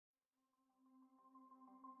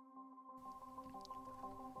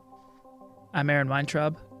I'm Aaron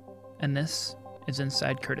Weintraub, and this is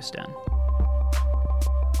Inside Kurdistan.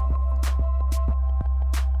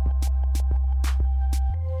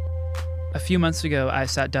 A few months ago, I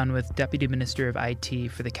sat down with Deputy Minister of IT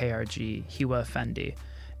for the KRG, Hiwa Effendi,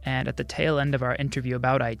 and at the tail end of our interview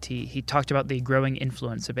about IT, he talked about the growing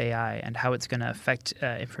influence of AI and how it's going to affect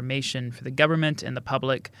information for the government and the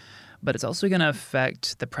public, but it's also going to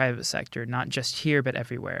affect the private sector, not just here, but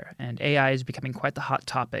everywhere. And AI is becoming quite the hot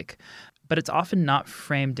topic, but it's often not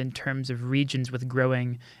framed in terms of regions with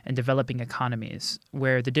growing and developing economies,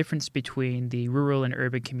 where the difference between the rural and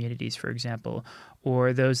urban communities, for example,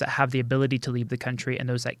 or those that have the ability to leave the country and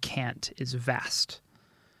those that can't, is vast.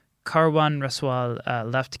 Carwan Rasoal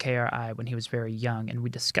left KRI when he was very young, and we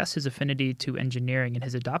discuss his affinity to engineering in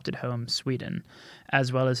his adopted home, Sweden,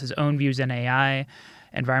 as well as his own views on AI,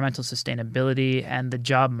 environmental sustainability, and the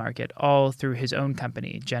job market, all through his own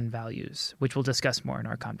company, Genvalues, which we'll discuss more in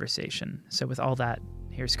our conversation. So with all that,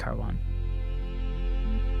 here's Carwan.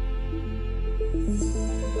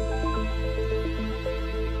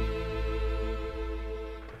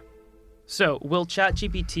 So, will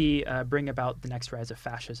ChatGPT bring about the next rise of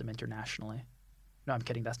fascism internationally? No, I'm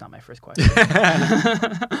kidding. That's not my first question.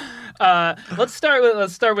 Let's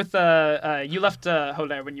start with you left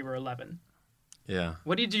Holler when you were 11. Yeah.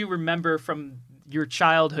 What did you remember from your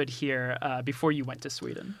childhood here before you went to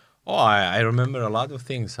Sweden? Oh, I remember a lot of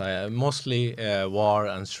things. Mostly war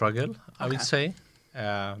and struggle, I would say,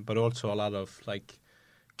 but also a lot of like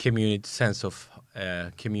community sense of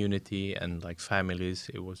community and like families.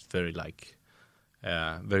 It was very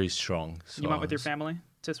very strong. So, you went with your family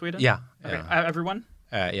to Sweden? Yeah. Okay. Yeah. Everyone?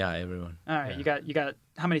 Yeah, everyone. All right. Yeah. You got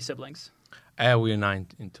how many siblings? We're 9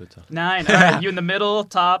 in total. 9. All right. You in the middle,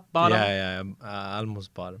 top, bottom? Yeah.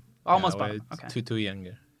 Almost bottom. Almost yeah, bottom. Okay. Two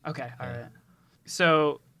younger. Okay. All right.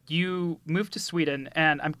 So you moved to Sweden,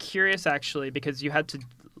 and I'm curious actually because you had to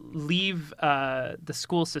leave the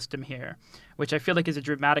school system here, which I feel like is a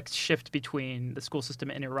dramatic shift between the school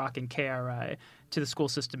system in Iraq and KRI to the school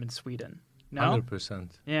system in Sweden. No?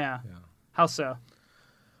 100%. Yeah. How so?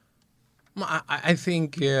 I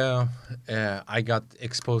think I got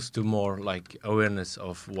exposed to more like awareness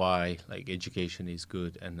of why like education is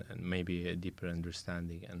good and maybe a deeper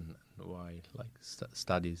understanding and why like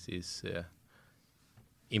studies is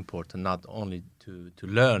important, not only to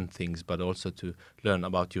learn things but also to learn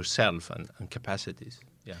about yourself and capacities.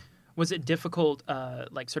 Yeah. Was it difficult,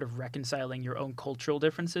 like sort of reconciling your own cultural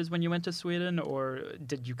differences when you went to Sweden, or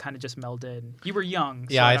did you kind of just meld in? You were young.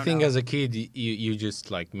 So yeah, I think don't know. as a kid you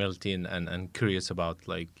just like melt in and curious about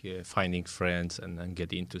like finding friends and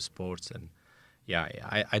get into sports and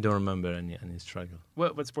I don't remember any struggle.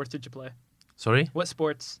 What sports did you play? Sorry? What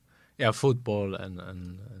sports? Yeah, football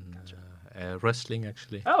and wrestling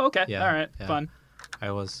actually. Oh, okay. Yeah, All right. yeah. Fun.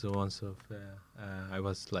 I was once of I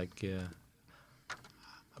was like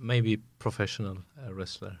maybe professional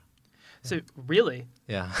wrestler. So really?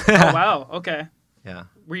 Yeah. Oh, wow. Okay. Yeah.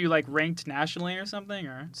 Were you like ranked nationally or something,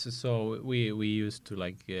 or? So we used to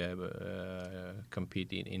like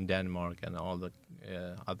compete in Denmark and all the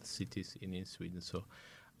other cities in Sweden. So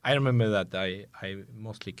I remember that I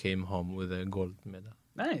mostly came home with a gold medal.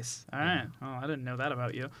 Nice. All right. Oh, I didn't know that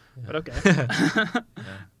about you, but okay.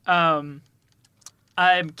 Yeah.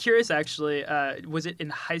 I'm curious, actually. Was it in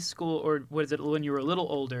high school, or was it when you were a little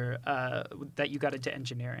older that you got into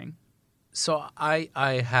engineering? So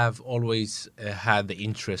I have always had the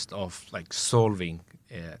interest of like solving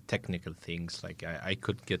technical things. Like I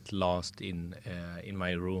could get lost in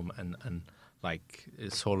my room and like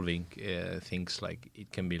solving things. Like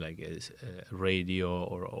it can be like a radio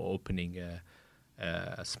or opening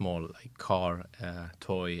a small like car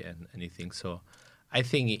toy and anything. So I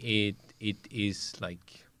think it is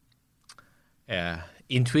like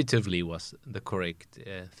intuitively was the correct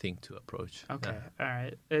thing to approach. Okay, all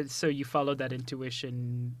right. So you followed that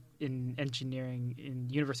intuition in engineering in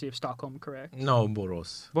University of Stockholm, correct? No,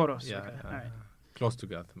 Borås. Borås, Yeah, okay, all right. close to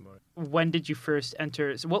Gothenburg. When did you first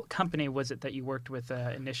enter? So what company was it that you worked with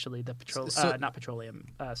initially? The not petroleum.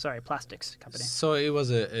 Plastics company. So it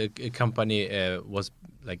was a company was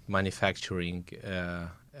like manufacturing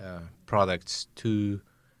products to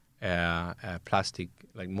plastic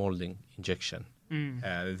like molding injection.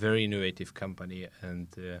 Very innovative company and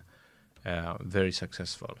very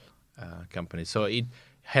successful company. So it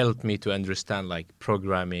helped me to understand like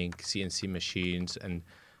programming CNC machines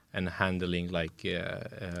and handling like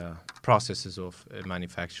processes of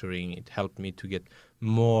manufacturing. It helped me to get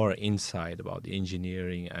more insight about the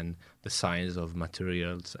engineering and the science of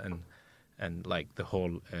materials and like the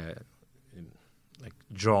whole like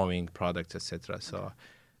drawing products, etc. So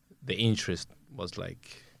the interest was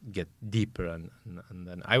like get deeper, and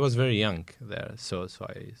then I was very young there, so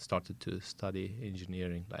I started to study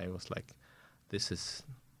engineering. I was like, this is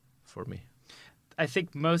for me. I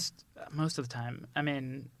think most of the time, I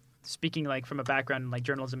mean, speaking like from a background in like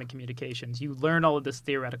journalism and communications, you learn all of this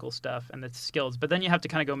theoretical stuff and the skills, but then you have to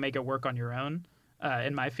kind of go make it work on your own.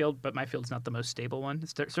 In my field, but my field's not the most stable one.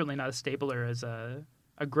 It's certainly not as stable or as a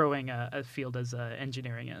growing a field as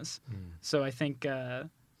engineering is. So I think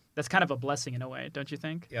that's kind of a blessing in a way, don't you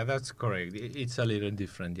think? Yeah, that's correct. It's a little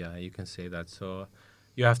different. Yeah, you can say that. So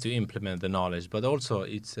you have to implement the knowledge, but also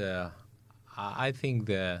it's. I think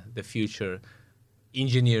the future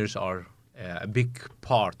engineers are a big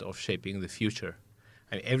part of shaping the future,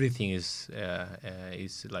 and everything is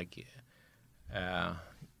like.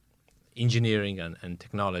 Engineering and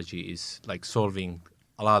technology is like solving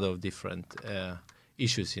a lot of different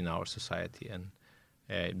issues in our society, and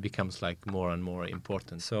it becomes like more and more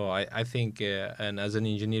important. So I think, and as an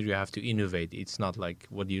engineer, you have to innovate. It's not like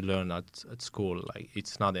what you learn at school. Like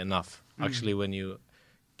it's not enough. Actually, when you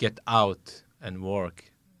get out and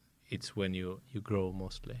work, it's when you grow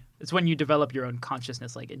mostly. It's when you develop your own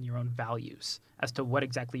consciousness, like in your own values, as to what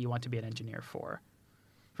exactly you want to be an engineer for.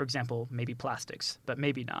 For example, maybe plastics, but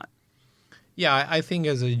maybe not. Yeah, I think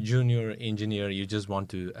as a junior engineer, you just want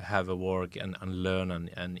to have a work and learn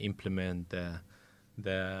and implement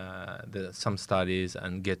some studies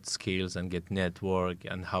and get skills and get network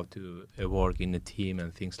and how to work in a team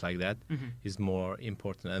and things like that is more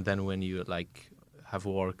important. And then when you like have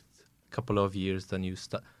worked a couple of years, then you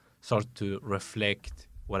start to reflect,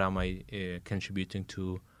 what am I contributing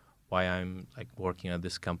to, why I'm like working at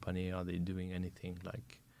this company, are they doing anything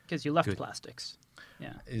like because you left good. Plastics.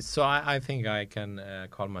 Yeah. So I think I can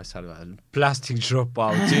call myself a plastic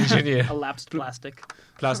dropout engineer. A lapsed plastic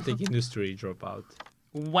industry dropout.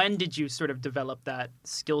 When did you sort of develop that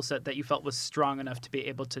skill set that you felt was strong enough to be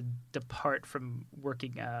able to depart from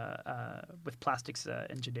working with plastics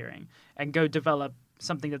engineering and go develop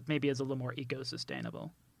something that maybe is a little more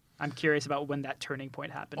eco-sustainable? I'm curious about when that turning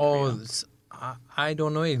point happened. I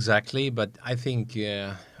don't know exactly, but I think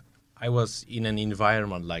I was in an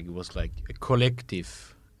environment like it was like a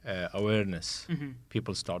collective awareness.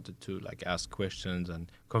 People started to like ask questions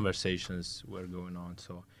and conversations were going on.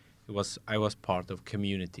 So I was part of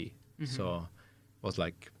community. So it was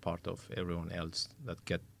like part of everyone else that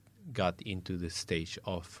got into the stage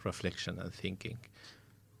of reflection and thinking.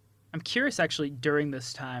 I'm curious, actually, during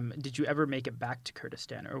this time, did you ever make it back to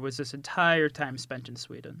Kurdistan, or was this entire time spent in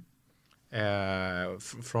Sweden?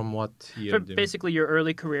 From what year? Basically, your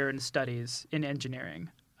early career in studies in engineering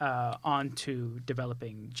on to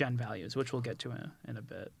developing Genvalues, which we'll get to in a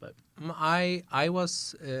bit. But I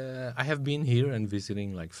have been here and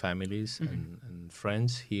visiting like families and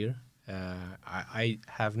friends here. I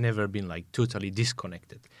have never been like totally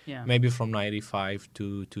disconnected. Yeah. Maybe from 95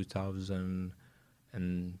 to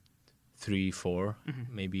 2003, 4,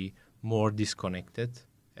 maybe more disconnected.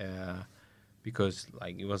 Because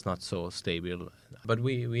like it was not so stable, but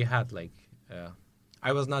we had like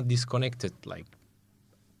I was not disconnected like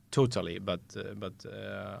totally, but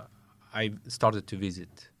I started to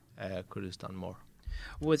visit Kurdistan more.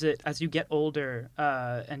 Was it as you get older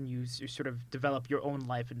and you sort of develop your own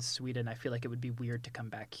life in Sweden? I feel like it would be weird to come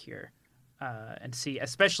back here and see,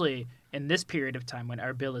 especially in this period of time when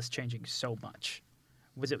Erbil is changing so much.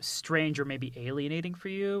 Was it strange or maybe alienating for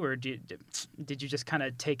you, or did you just kind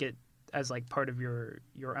of take it as like part of your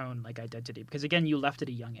own like identity? Because again, you left at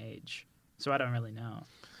a young age, so I don't really know.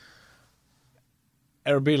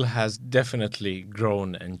 Erbil has definitely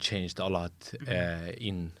grown and changed a lot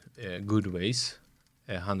in good ways,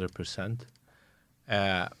 100%.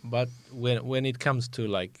 But when it comes to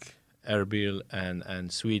like Erbil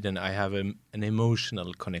and Sweden, I have an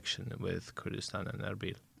emotional connection with Kurdistan and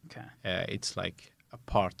Erbil. Okay. It's like a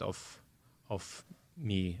part of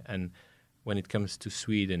me, and when it comes to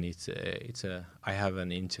Sweden, I have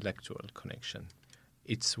an intellectual connection.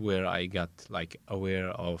 It's where I got like aware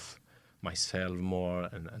of myself more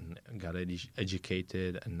and got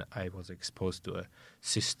educated, and I was exposed to a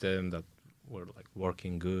system that were like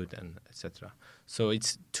working good and etc. So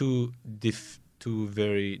it's two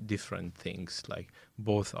very different things. Like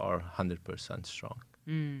both are 100% strong.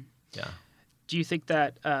 Yeah. Do you think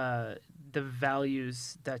that the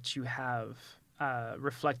values that you have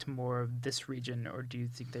reflect more of this region, or do you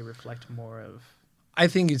think they reflect more of? I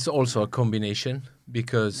think it's also a combination,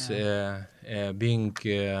 because being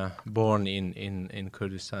born in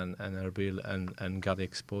Kurdistan and Erbil and got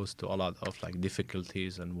exposed to a lot of like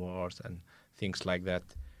difficulties and wars and things like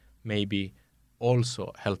that, maybe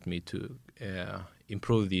also helped me to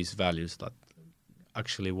improve these values that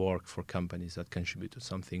actually work for companies that contribute to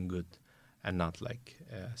something good and not like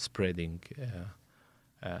spreading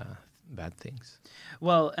bad things.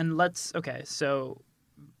 Well, and let's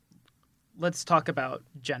talk about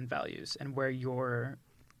Genvalues and where your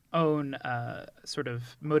own sort of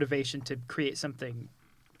motivation to create something,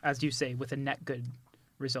 as you say, with a net good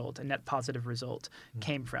result, a net positive result,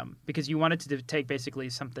 came from. Because you wanted to take basically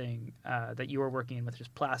something that you were working in with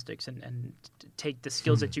just plastics and take the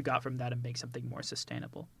skills that you got from that and make something more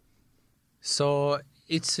sustainable. So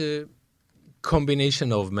it's a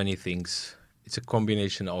combination of many things. It's a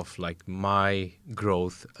combination of like my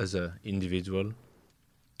growth as an individual,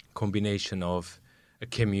 combination of a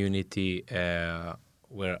community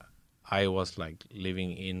where I was like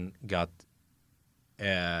living in, got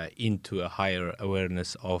into a higher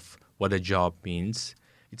awareness of what a job means.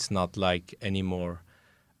 It's not like anymore,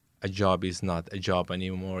 a job is not a job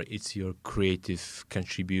anymore. It's your creative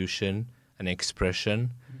contribution and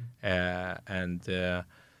expression, and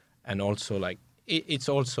also like it's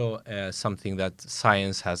also something that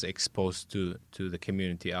science has exposed to the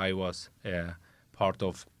community. I was part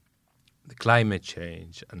of the climate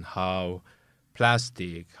change and how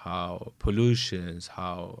plastic, how pollutions,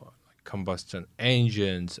 how combustion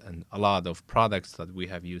engines and a lot of products that we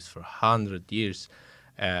have used for 100 years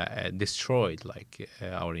destroyed like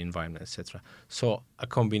our environment, etc. So a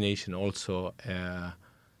combination also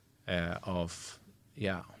of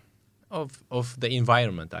the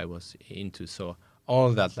environment I was into. So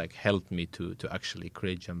all that like helped me to actually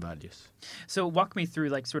create Genvalues. So walk me through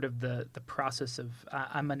like sort of the process of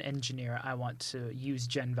I'm an engineer. I want to use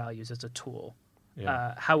Genvalues as a tool.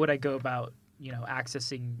 Yeah. How would I go about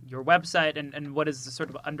accessing your website, and what is the sort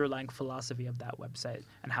of underlying philosophy of that website,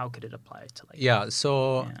 and how could it apply to like?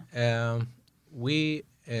 We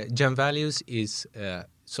Genvalues is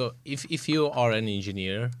so if you are an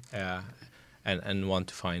engineer and want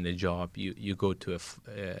to find a job, you go to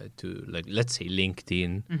to like let's say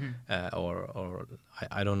LinkedIn or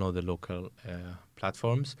I don't know the local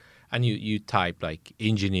platforms, and you type like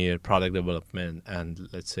engineer product development and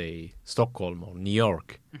let's say Stockholm or New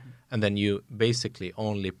York, and then you basically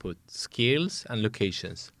only put skills and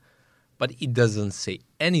locations, but it doesn't say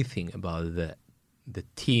anything about the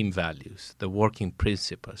team values, the working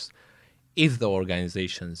principles. If the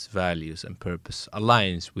organization's values and purpose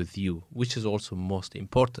aligns with you, which is also most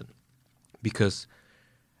important, because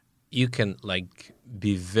you can like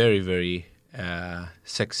be very, very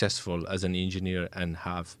successful as an engineer and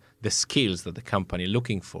have the skills that the company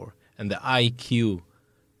looking for and the IQ,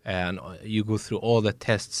 and you go through all the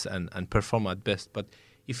tests and perform at best. But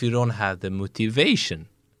if you don't have the motivation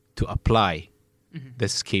to apply the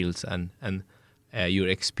skills and your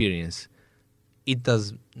experience, it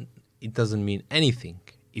doesn't mean anything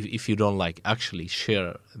if you don't like actually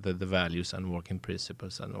share the values and working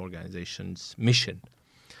principles and organization's mission.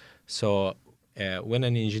 So when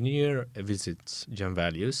an engineer visits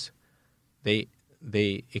Genvalues, they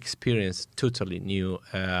experience totally new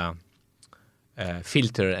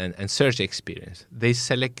filter and search experience. They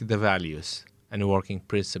select the values and working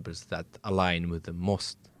principles that align with the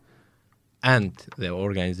most and the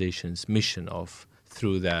organization's mission of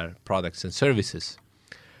through their products and services.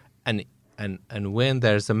 And when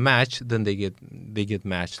there's a match, then they get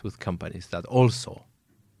matched with companies that also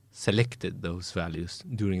selected those values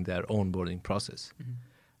during their onboarding process,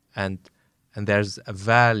 and there's a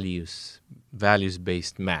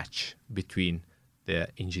values-based match between the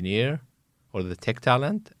engineer or the tech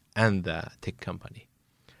talent and the tech company.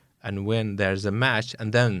 And when there's a match,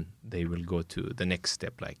 and then they will go to the next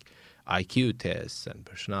step, like IQ tests and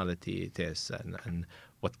personality tests and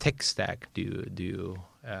what tech stack do you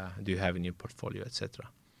have in your portfolio, etc.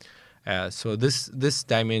 So this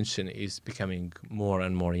dimension is becoming more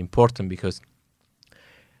and more important, because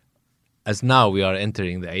as now we are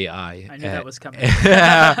entering the AI. I knew that was coming.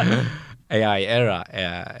 AI era.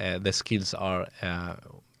 The skills are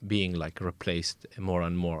being like replaced more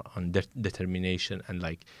and more on determination, and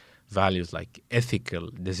like values like ethical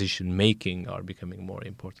decision making are becoming more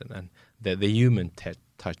important, and the human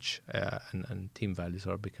touch and team values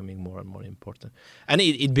are becoming more and more important. And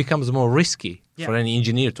it becomes more risky for an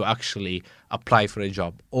engineer to actually apply for a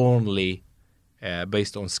job only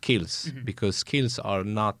based on skills, because skills are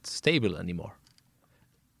not stable anymore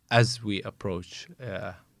as we approach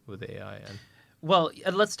with AI. Well,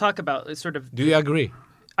 let's talk about sort of... Do you agree?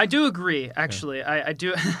 I do agree, actually. Yeah. I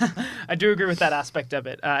do I do agree with that aspect of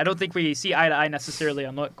it. I don't think we see eye to eye necessarily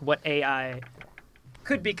on what AI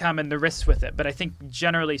could become and the risks with it. But I think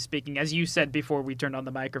generally speaking, as you said before we turned on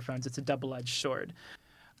the microphones, it's a double-edged sword.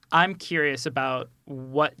 I'm curious about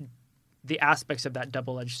what the aspects of that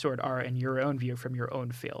double-edged sword are, in your own view, from your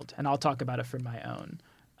own field. And I'll talk about it from my own.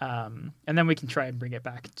 And then we can try and bring it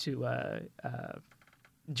back to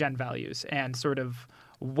Genvalues and sort of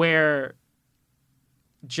where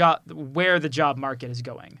the job market is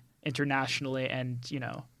going internationally and,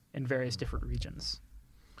 in various different regions.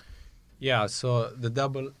 Yeah, so the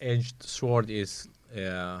double-edged sword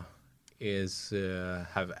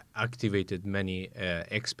have activated many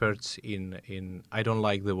experts in. I don't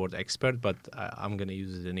like the word expert, but I'm going to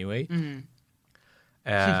use it anyway.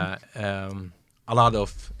 A lot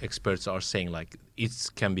of experts are saying like it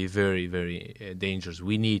can be very, very dangerous.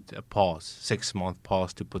 We need a pause, 6-month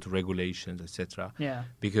pause to put regulations, etc. Yeah.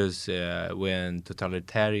 Because when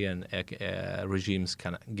totalitarian regimes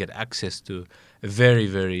can get access to a very,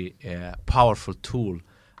 very powerful tool,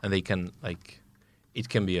 and they can it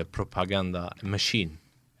can be a propaganda machine,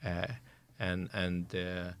 and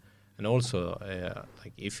also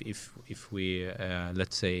if we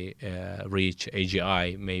let's say reach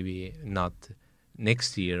AGI, maybe not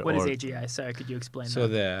next year. What is AGI? Sorry, could you explain that? So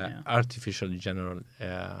the artificial general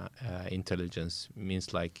intelligence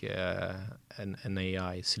means like an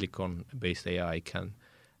AI, silicon-based AI can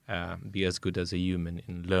be as good as a human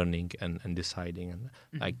in learning and deciding and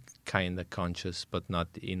like kind of conscious, but not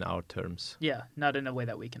in our terms. Yeah, not in a way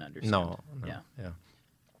that we can understand. No.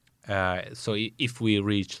 So if we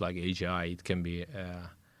reach like AGI, it can be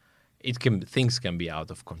things can be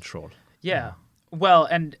out of control. Yeah. Well,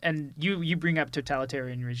 and you bring up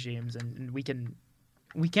totalitarian regimes, and we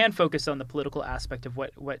can focus on the political aspect of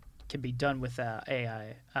what can be done with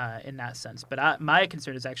AI in that sense. But my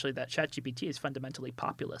concern is actually that ChatGPT is fundamentally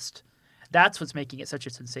populist. That's what's making it such a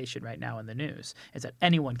sensation right now in the news, is that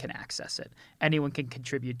anyone can access it. Anyone can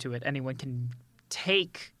contribute to it. Anyone can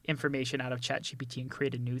take information out of ChatGPT and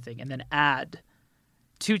create a new thing and then add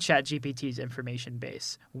to ChatGPT's information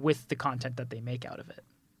base with the content that they make out of it.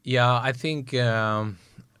 Yeah, I think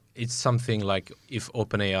it's something like if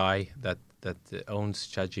OpenAI that owns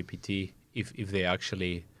ChatGPT, if they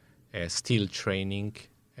actually steal training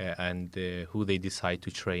and who they decide to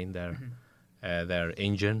train their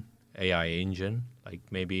engine, AI engine, like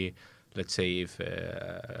maybe let's say if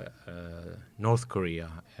North Korea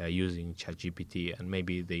using ChatGPT and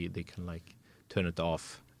maybe they can like turn it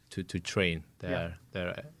off to train their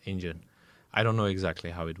engine. I don't know exactly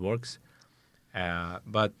how it works.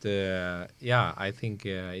 But I think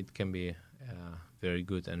it can be very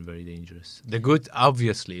good and very dangerous. The good,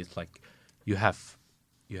 obviously, is like you have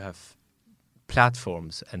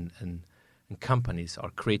platforms and companies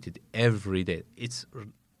are created every day. It's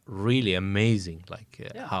really amazing, like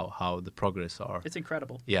how the progress are. It's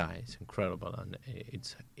incredible. Yeah, it's incredible, and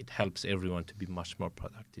it helps everyone to be much more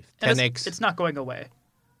productive. And 10x. It's not going away.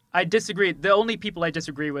 I disagree. The only people I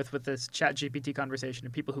disagree with this ChatGPT conversation are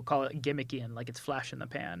people who call it gimmicky and like it's flash in the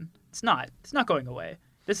pan. It's not. It's not going away.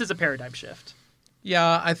 This is a paradigm shift.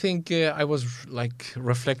 Yeah, I think I was like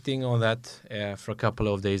reflecting on that for a couple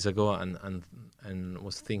of days ago, and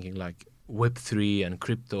was thinking like Web3 and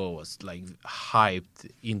crypto was like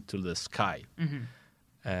hyped into the sky,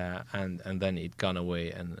 and then it gone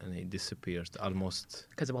away and it disappeared almost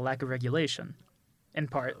because of a lack of regulation, in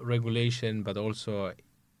part. Regulation, but also.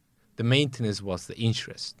 The maintenance was the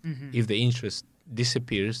interest. If the interest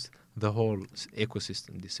disappears, the whole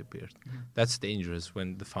ecosystem disappears. That's dangerous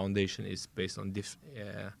when the foundation is based on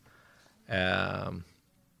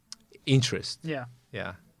interest. Yeah.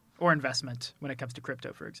 Or investment when it comes to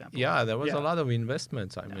crypto, for example. Yeah, there was a lot of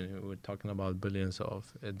investments. I mean, we're talking about billions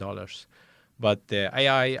of dollars. But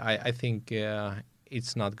AI, I think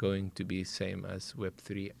it's not going to be same as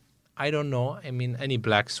Web3. I don't know. I mean, any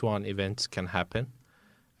black swan events can happen.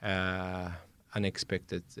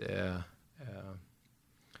 Unexpected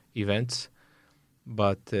events,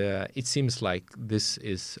 but it seems like this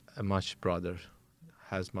is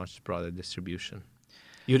has much broader distribution.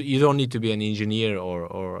 You don't need to be an engineer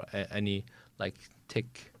or any like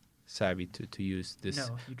tech savvy to use this.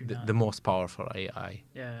 No, you do not. The most powerful AI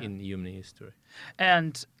in human history.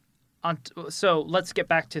 And so let's get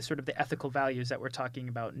back to sort of the ethical values that we're talking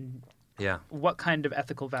about. Yeah. What kind of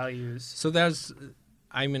ethical values? So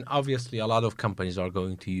obviously a lot of companies are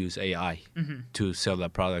going to use AI to sell their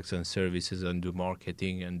products and services and do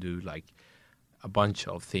marketing and do like a bunch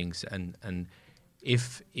of things. And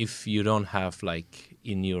if you don't have like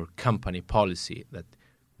in your company policy that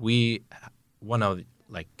one of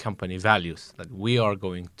like company values that we are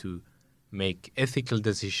going to make ethical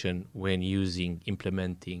decision when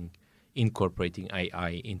incorporating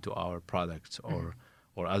AI into our products or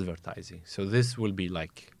advertising. So this will be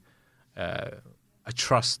like a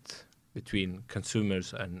trust between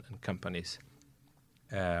consumers and companies.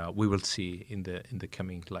 we will see in the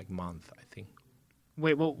coming month, I think.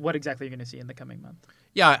 Wait, well, what exactly are you going to see in the coming month?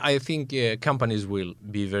 Yeah, I think companies will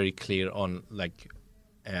be very clear on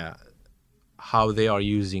how they are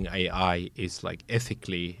using AI is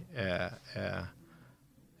ethically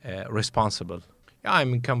responsible. Yeah, I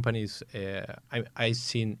mean companies. I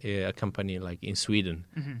seen a company in Sweden.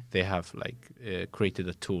 Mm-hmm. They have created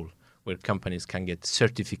a tool where companies can get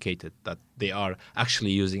certificated that they are actually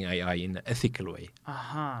using AI in an ethical way.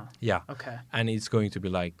 Yeah. Okay. And it's going to be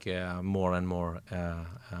more and more.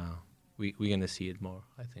 We're going to see it more,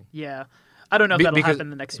 I think. Yeah. I don't know if that'll Because happen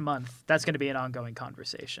the next month. That's going to be an ongoing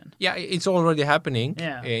conversation. Yeah, it's already happening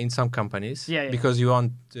Yeah. in some companies. Yeah. Because you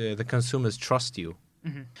want the consumers trust you.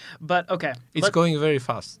 Mm-hmm. But okay, it's going very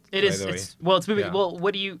fast. It is. It's moving. Yeah. Well,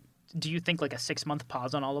 what do you think? A 6-month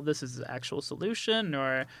pause on all of this is the actual solution,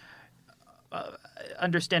 or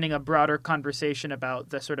understanding a broader conversation about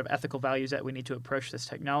the sort of ethical values that we need to approach this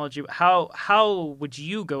technology? How would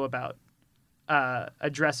you go about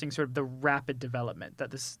addressing sort of the rapid development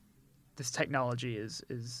that this technology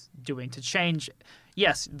is doing to change,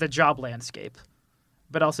 yes, the job landscape,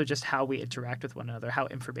 but also just how we interact with one another, how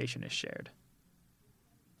information is shared?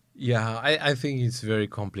 Yeah, I think it's very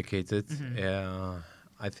complicated. Mm-hmm.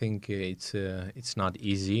 I think it's not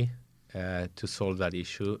easy to solve that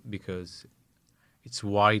issue because it's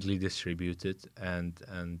widely distributed, and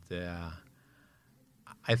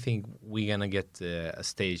I think we're gonna get a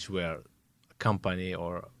stage where a company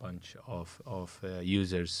or a bunch of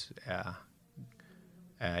users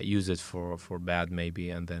use it for bad maybe,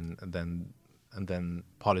 and then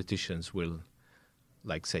politicians will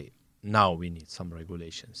say, now we need some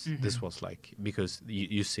regulations. Mm-hmm. This was because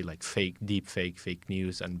you see fake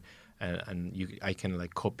news, and I can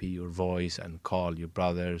copy your voice and call your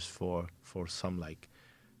brothers for some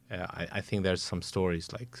I think there's some stories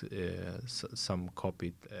some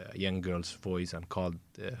copied a young girl's voice and called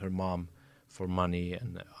her mom for money,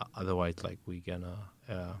 and otherwise we gonna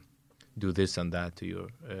do this and that to your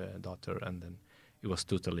daughter, and then it was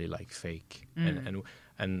totally fake. And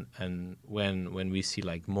when we see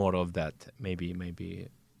more of that, maybe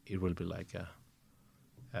it will be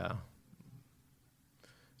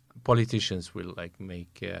politicians will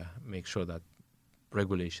make sure that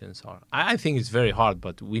regulations are. I think it's very hard,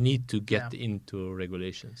 but we need to get into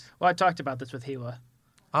regulations. Well, I talked about this with Hiwa.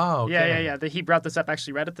 Oh, okay. Yeah. He brought this up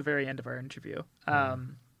actually right at the very end of our interview.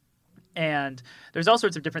 And there's all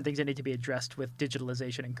sorts of different things that need to be addressed with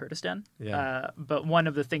digitalization in Kurdistan. Yeah. But one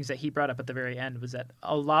of the things that he brought up at the very end was that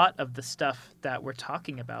a lot of the stuff that we're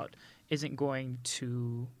talking about isn't going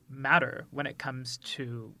to matter when it comes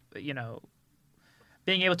to,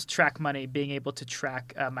 being able to track money, being able to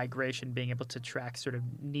track migration, being able to track sort of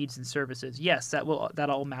needs and services. Yes, that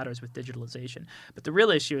all matters with digitalization. But the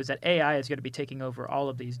real issue is that AI is going to be taking over all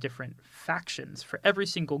of these different factions for every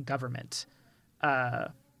single government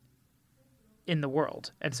in the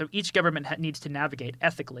world. And so each government needs to navigate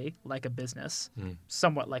ethically, like a business,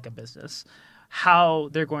 somewhat like a business, how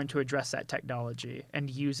they're going to address that technology and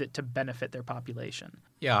use it to benefit their population.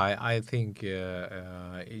 Yeah, I think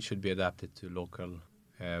it should be adapted to local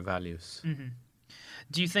values. Mm-hmm.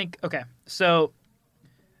 Do you think, okay, so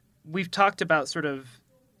we've talked about sort of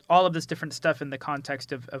all of this different stuff in the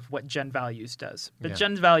context of what Genvalues does. But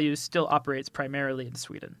Genvalues still operates primarily in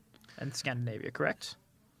Sweden and Scandinavia, correct?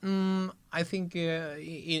 I think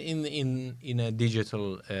in a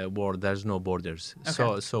digital world, there's no borders.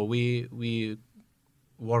 Okay. So we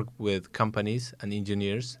work with companies and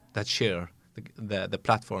engineers that share the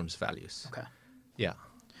platform's values. Okay. Yeah.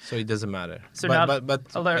 So it doesn't matter. So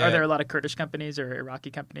but are there a lot of Kurdish companies or Iraqi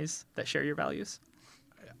companies that share your values?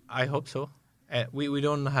 I hope so. We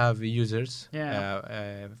don't have users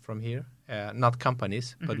from here, not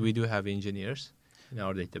companies, but we do have engineers in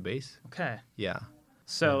our database. Okay. Yeah.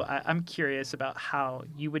 So I'm curious about how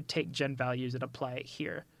you would take Genvalues and apply it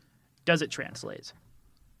here. Does it translate?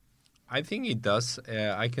 I think it does.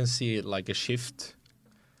 I can see like a shift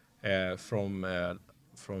from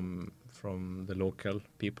the local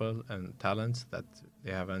people and talents that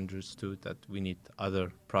they have understood that we need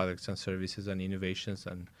other products and services and innovations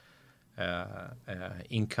and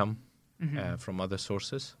income from other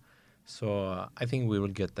sources. So I think we will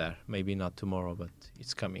get there. Maybe not tomorrow, but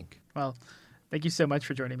it's coming. Well, thank you so much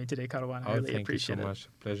for joining me today, Carwan. I really appreciate it. Thank you so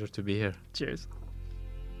much. Pleasure to be here. Cheers.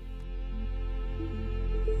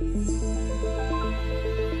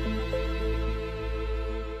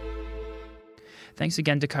 Thanks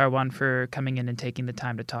again to Carwan for coming in and taking the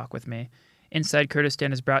time to talk with me. Inside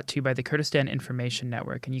Kurdistan is brought to you by the Kurdistan Information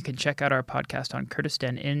Network, and you can check out our podcast on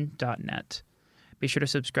kurdistanin.net. Be sure to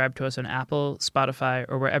subscribe to us on Apple, Spotify,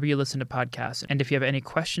 or wherever you listen to podcasts. And if you have any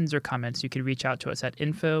questions or comments, you can reach out to us at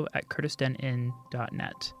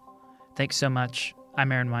info@kurdistanin.net. Thanks so much.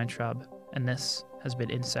 I'm Aaron Weintraub, and this has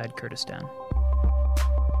been Inside Kurdistan.